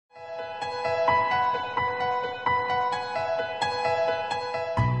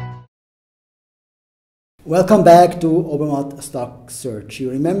Welcome back to Obermatt Stock Search.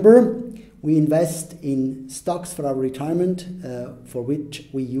 You remember we invest in stocks for our retirement for which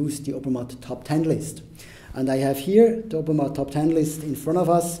we use the Obermatt Top 10 list. And I have here the Obermatt Top 10 list in front of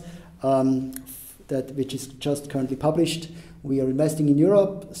us, which is just currently published. We are investing in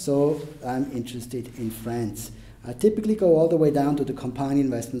Europe, so I'm interested in France. I typically go all the way down to the company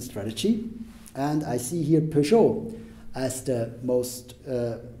investment strategy, and I see here Peugeot as the most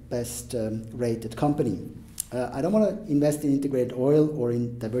best rated company. I don't want to invest in integrated oil or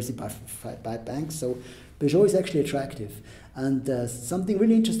in diversified banks, so Peugeot is actually attractive. And something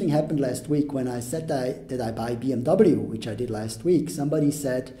really interesting happened last week when I said that I buy BMW, which I did last week. Somebody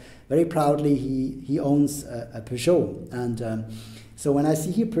said very proudly he owns a Peugeot. And so when I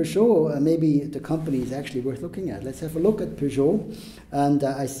see here Peugeot, maybe the company is actually worth looking at. Let's have a look at Peugeot. And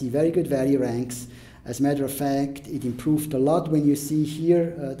I see very good value ranks. As a matter of fact, it improved a lot when you see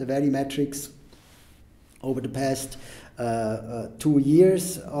here the value metrics over the past 2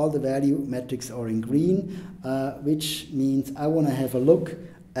 years. All the value metrics are in green, which means I want to have a look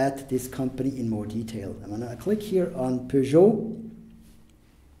at this company in more detail. I'm going to click here on Peugeot.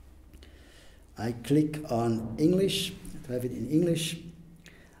 I click on English, to have it in English.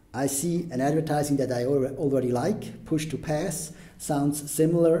 I see an advertising that I already like, push to pass. Sounds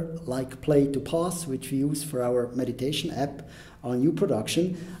similar like play to pause, which we use for our meditation app on new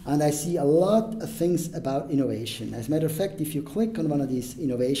production. And I see a lot of things about innovation. As a matter of fact, if you click on one of these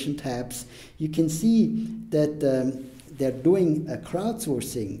innovation tabs, you can see that they're doing a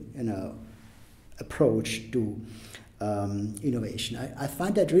crowdsourcing approach to innovation. I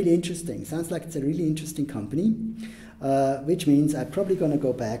find that really interesting. Sounds like it's a really interesting company, which means I'm probably going to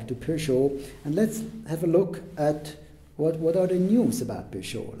go back to Peugeot, and let's have a look at what are the news about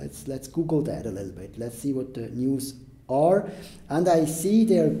Peugeot. Let's Google that a little bit. Let's see what the news are. And I see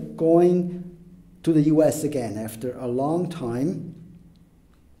they're going to the US again after a long time.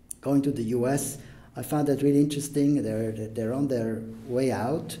 Going to the US, I found that really interesting. They're on their way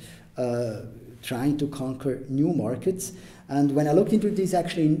out, trying to conquer new markets. And when I looked into this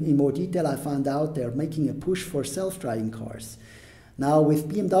actually in more detail, I found out they're making a push for self-driving cars. Now with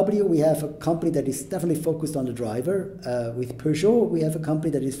BMW, we have a company that is definitely focused on the driver. With Peugeot, we have a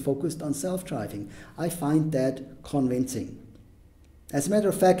company that is focused on self-driving. I find that convincing. As a matter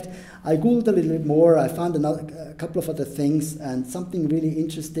of fact, I Googled a little bit more. I found a couple of other things, and something really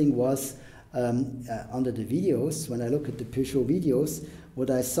interesting was under the videos. When I look at the Peugeot videos, what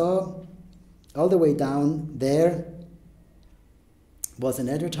I saw all the way down there was an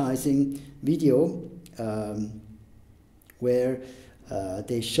advertising video where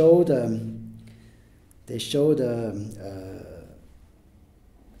they showed a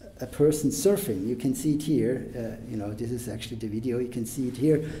person surfing. You can see it here. This is actually the video. You can see it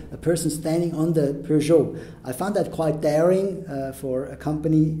here. A person standing on the Peugeot. I found that quite daring for a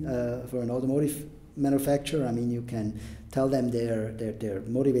company, for an automotive manufacturer. I mean, you can tell them they're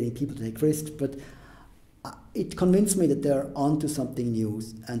motivating people to take risks, but it convinced me that they're onto something new,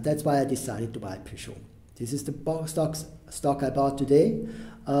 and that's why I decided to buy Peugeot. This is the stock I bought today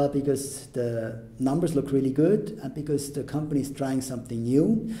because the numbers look really good and because the company is trying something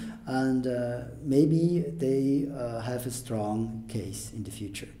new, and maybe they have a strong case in the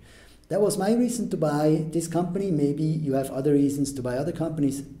future. That was my reason to buy this company. Maybe you have other reasons to buy other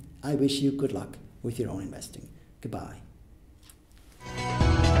companies. I wish you good luck with your own investing. Goodbye.